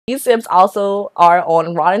These Sims also are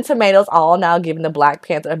on Rotten Tomatoes, all now giving the Black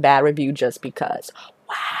Panther a bad review just because.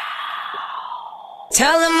 Wow.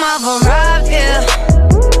 Tell them I've arrived here.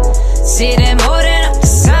 See them holding up the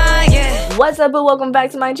sign, yeah. What's up, and welcome back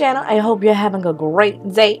to my channel. I hope you're having a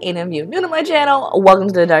great day, and if you're new to my channel, welcome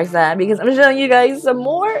to the dark side, because I'm showing you guys some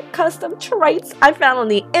more custom traits I found on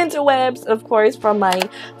the interwebs, of course, from my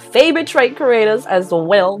favorite trait creators as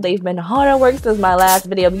well. They've been hard at work since my last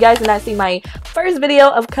video. If you guys did not see my first video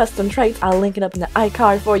of custom traits, I'll link it up in the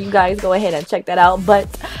iCard for you guys. Go ahead and check that out. But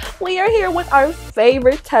we are here with our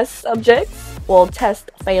favorite test subjects. Well,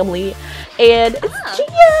 test family, and it's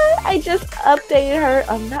Gia. I just updated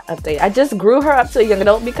her. Not updated. I just grew her up to a young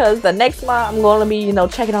adult because the next month I'm gonna be,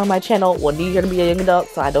 checking on my channel. Well, you're gonna be a young adult,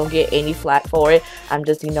 so I don't get any flack for it. I'm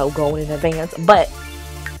just, going in advance. But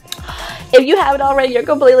if you haven't already, you're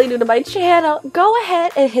completely new to my channel, go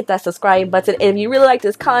ahead and hit that subscribe button. And if you really like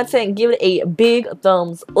this content, give it a big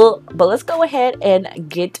thumbs up. But let's go ahead and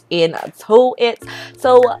get into it.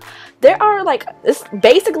 So there are it's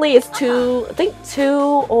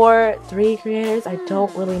two or three creators. I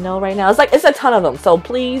don't really know right now. It's a ton of them. So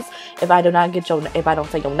please, if I don't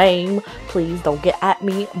say your name, please don't get at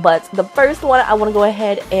me. But the first one I want to go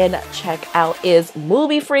ahead and check out is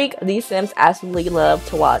Movie Freak. These Sims absolutely love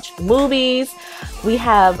to watch movies. We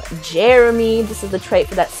have Jeremy. This is the trait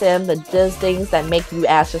for that Sim that does things that make you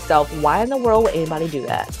ask yourself, why in the world would anybody do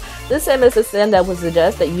that? This Sim is a Sim that would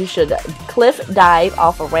suggest that you should cliff dive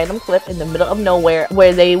off a random cliff in the middle of nowhere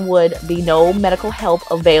where there would be no medical help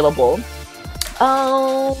available.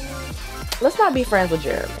 Let's not be friends with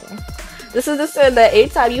Jeremy. This is the Sim that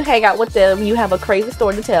anytime you hang out with them, you have a crazy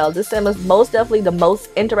story to tell. This Sim is most definitely the most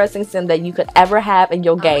interesting Sim that you could ever have in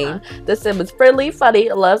your game. This Sim is friendly, funny,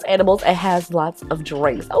 loves animals, and has lots of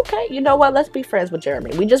drinks. Okay, you know what? Let's be friends with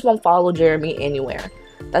Jeremy. We just won't follow Jeremy anywhere.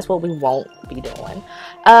 That's what we won't be doing.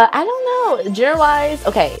 I don't know.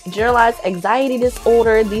 Generalized anxiety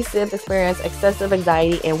disorder. These Sims experience excessive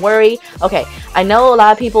anxiety and worry. Okay, I know a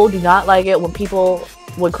lot of people do not like it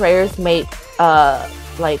when creators make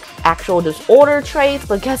actual disorder traits,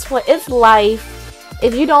 but guess what? It's life.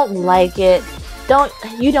 If you don't like it,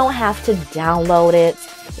 you don't have to download it.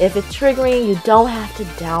 If it's triggering, you don't have to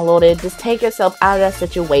download it. Just take yourself out of that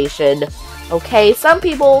situation. Okay, some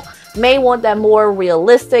people may want that more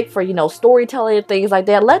realistic for, storytelling and things like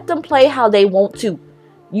that. Let them play how they want to.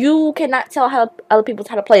 You cannot tell how other people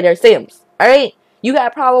how to play their Sims. Alright? You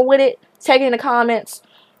got a problem with it? Check it in the comments.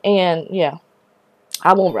 And yeah.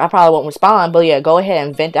 I probably won't respond, but yeah, go ahead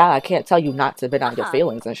and vent out. I can't tell you not to vent out your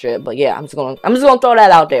feelings and shit. But yeah, I'm just gonna throw that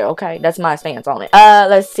out there, okay? That's my stance on it.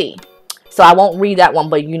 Let's see. So I won't read that one,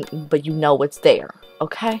 but you know it's there.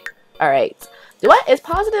 Okay? Alright. Is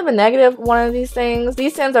positive and negative one of these things?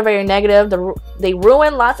 These Sims are very negative. They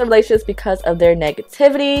ruin lots of relationships because of their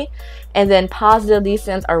negativity. And then positive, these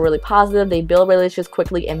Sims are really positive. They build relationships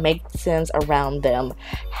quickly and make Sims around them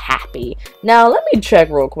happy. Now, let me check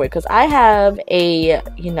real quick because I have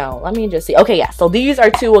let me just see. Okay, yeah. So these are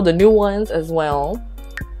two of the new ones as well.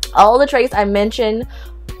 All the traits I mentioned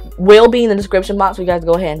will be in the description box for you guys to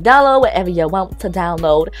go ahead and download whatever you want to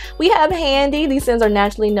download. We have Handy. These Sims are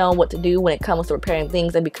naturally know what to do when it comes to repairing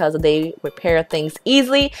things, and because they repair things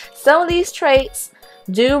easily, some of these traits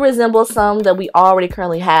do resemble some that we already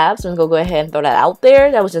currently have, so I'm gonna go ahead and throw that out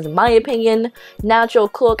there. That was just my opinion. Natural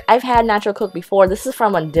Cook. I've had Natural Cook before. This is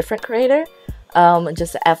from a different creator.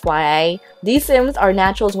 Just a FYI, these Sims are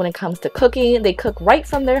naturals when it comes to cooking. They cook right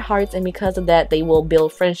from their hearts, and because of that, they will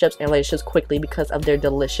build friendships and relationships quickly because of their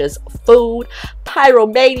delicious food.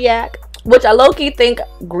 Pyromaniac, which I low-key think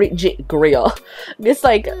Grill. It's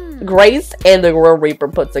like Grace and the Grim Reaper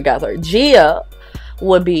put together. Gia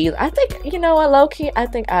would be, I think, low-key, I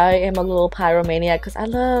think I am a little pyromaniac because I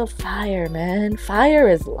love fire, man. Fire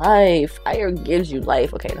is life. Fire gives you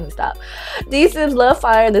life. Okay, let me stop. These Sims love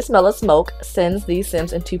fire, and the smell of smoke sends these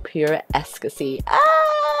Sims into pure ecstasy.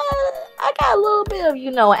 I got a little bit of,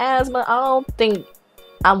 asthma. I don't think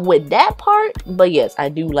I'm with that part, but yes, I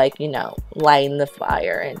do like, lighting the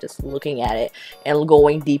fire and just looking at it and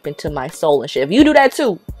going deep into my soul and shit. If you do that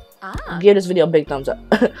too, give this video a big thumbs up.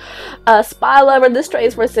 Spa lover. This trait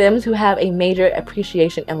is for Sims who have a major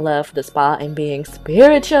appreciation and love for the spa and being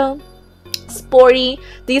spiritual. Sporty.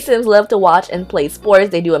 These Sims love to watch and play sports.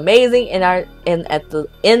 They do amazing in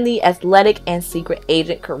the athletic and secret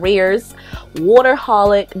agent careers.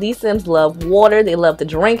 Waterholic. These Sims love water. They love to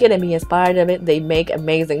drink it and be inspired of it. They make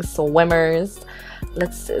amazing swimmers.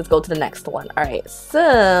 Let's go to the next one. Alright,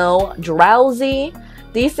 so drowsy.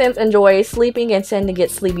 These Sims enjoy sleeping and tend to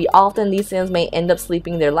get sleepy often. These Sims may end up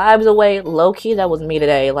sleeping their lives away. Low-key, that was me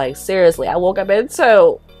today. Like, seriously, I woke up at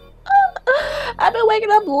 2. I've been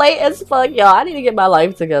waking up late as fuck, y'all. I need to get my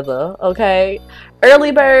life together, okay?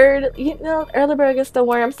 Early bird, you know, early bird gets the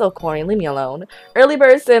worm. I'm so corny. Leave me alone. Early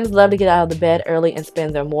bird Sims love to get out of the bed early and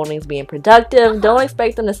spend their mornings being productive. Don't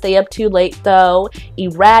expect them to stay up too late, though.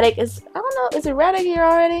 Erratic is, I don't know, is erratic here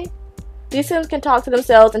already? These Sims can talk to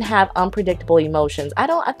themselves and have unpredictable emotions.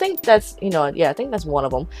 I think that's, you know, yeah, I think that's one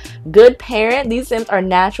of them. Good parent. These Sims are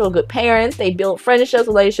natural good parents. They build friendships,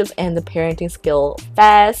 relationships, and the parenting skill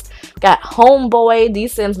fast. Got homeboy.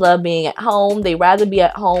 These Sims love being at home. They rather be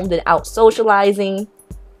at home than out socializing.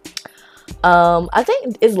 I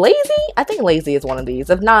think is lazy. I think lazy is one of these.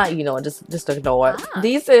 If not, you know, just ignore it.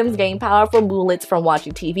 These Sims gain powerful bullets from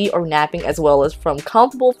watching TV or napping, as well as from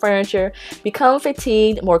comfortable furniture, become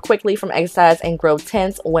fatigued more quickly from exercise, and grow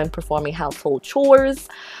tense when performing household chores.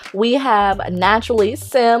 We have naturally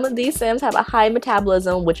Sim. These Sims have a high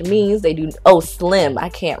metabolism, which means they do slim. I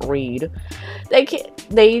can't read.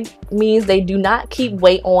 They means they do not keep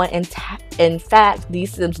weight on. In fact,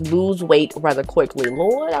 these Sims lose weight rather quickly.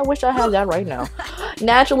 Lord, I wish I had that right now.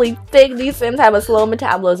 Naturally thick. These Sims have a slow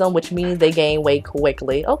metabolism, which means they gain weight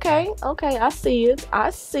quickly. Okay, I see it.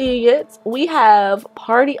 We have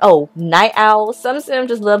night owls. Some Sims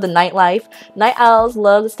just love the nightlife. Night owls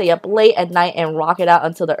love to stay up late at night and rock it out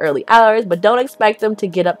until the early hours, but don't expect them to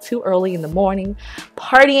get up too early in the morning.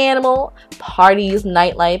 Party animal. Parties,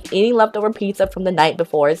 nightlife, eating leftover pizza from the night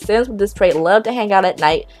before. Sims with this trait love to hang out at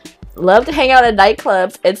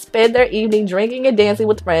nightclubs and spend their evening drinking and dancing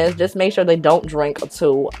with friends. Just make sure they don't drink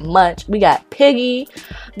too much. We got Piggy.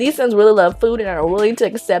 These Sims really love food and are willing to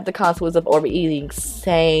accept the consequences of overeating.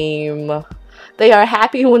 Same. They are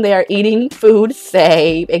happy when they are eating food.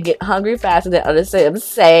 Same. And get hungry faster than other Sims.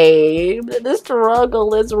 Same. The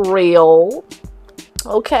struggle is real.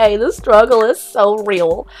 Okay, the struggle is so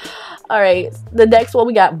real. Alright, the next one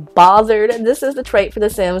we got bothered. This is the trait for the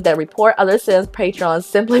Sims that report other Sims Patrons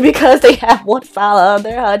simply because they have one follower on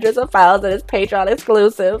their hundreds of files that is Patreon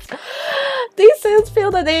exclusive. These Sims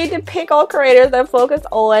feel that they need to pick on creators that focus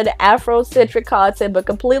on Afrocentric content but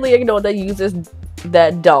completely ignore the users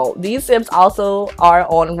that don't. These Sims also are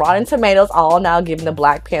on Rotten Tomatoes, all now giving the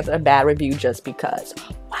Black Panther a bad review just because.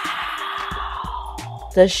 Wow.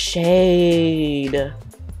 The shade.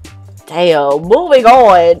 Damn. Moving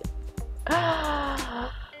on.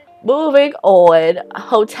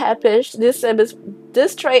 Hotepish.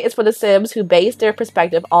 This trait is for the Sims who base their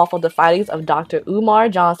perspective off of the findings of Dr. Umar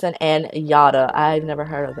Johnson and Yada. I've never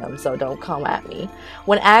heard of them, so don't come at me.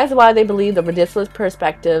 When asked why they believe the ridiculous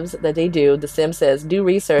perspectives that they do, the Sim says, do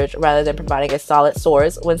research rather than providing a solid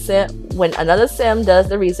source. When another Sim does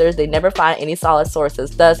the research, they never find any solid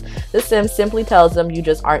sources. Thus, the Sim simply tells them you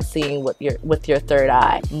just aren't seeing with your third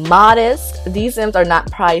eye. Modest. These Sims are not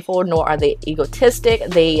prideful, nor are they egotistic.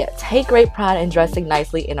 They take great pride in dressing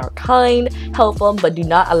nicely and are kind, helpful, but do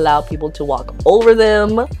not allow people to walk over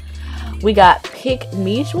them. We got Pick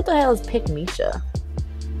Misha. What the hell is Pick Misha?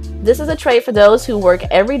 This is a trait for those who work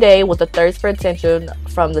every day with a thirst for attention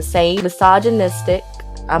from the same misogynistic,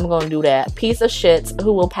 I'm gonna do that, piece of shits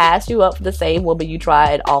who will pass you up for the same woman you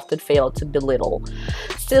try and often fail to belittle.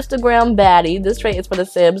 SIMSTAGRAM baddie. This trait is for the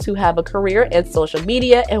Sims who have a career in social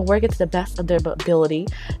media and work it to the best of their ability.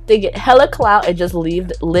 They get hella clout and just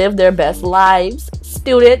live their best lives.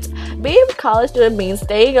 Student. Being a college student means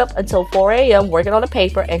staying up until 4 a.m. working on a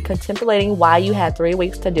paper and contemplating why you had 3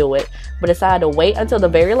 weeks to do it, but decided to wait until the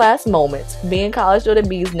very last moment. Being a college student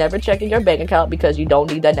means never checking your bank account because you don't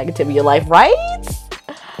need that negativity in your life, right?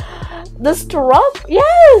 The struggle,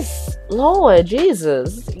 yes, Lord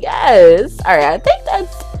Jesus, yes. All right, I think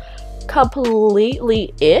that's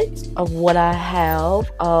completely it of what I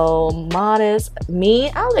have. Modest,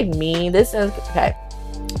 mean. I don't like mean. This is okay.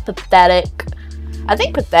 Pathetic. I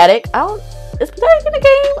think pathetic. Is pathetic in the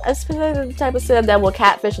game? Is pathetic the type of Sim that will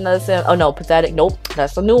catfish another Sim? Oh no, pathetic. Nope,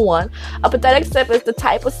 that's a new one. A pathetic Sim is the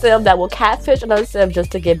type of Sim that will catfish another Sim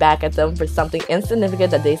just to get back at them for something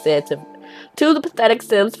insignificant that they said to the pathetic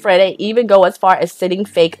Sims friend, and even go as far as sending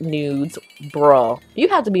fake nudes. Bruh, you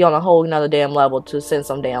have to be on a whole nother damn level to send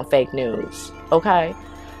some damn fake news, okay?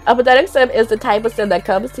 A pathetic Sim is the type of Sim that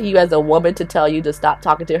comes to you as a woman to tell you to stop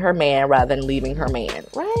talking to her man rather than leaving her man,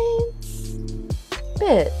 right?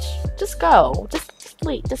 Bitch, just go, just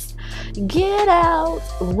leave, just get out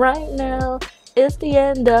right now. It's the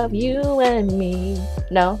end of you and me.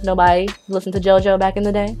 No, nobody listened to JoJo back in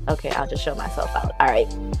the day? Okay, I'll just show myself out. All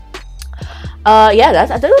right.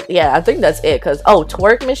 Yeah, I think that's it. Cause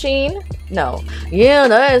twerk machine. No, yeah,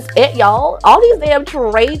 that's it, y'all. All these damn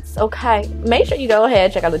traits. Okay, make sure you go ahead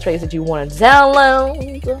and check out the traits that you want to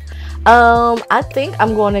download. I think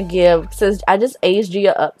I'm going to give, since I just aged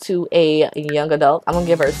Gia up to a young adult, I'm going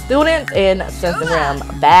to give her student in SIMSTAGRAM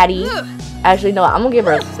baddie. Actually, no, I'm going to give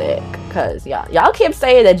her thick. Because y'all keep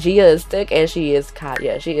saying that Gia is thick, and she is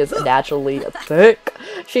she is naturally thick.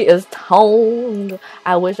 She is toned.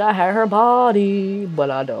 I wish I had her body,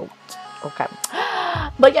 but I don't. Okay.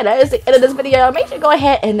 But yeah, that is the end of this video. Make sure to go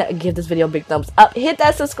ahead and give this video a big thumbs up. Hit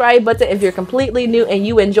that subscribe button if you're completely new and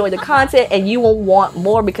you enjoy the content and you will want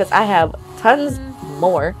more, because I have tons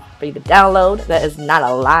more for you to download. That is not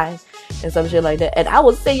a lie. And some shit like that. And I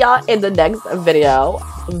will see y'all in the next video.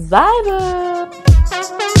 Bye bye.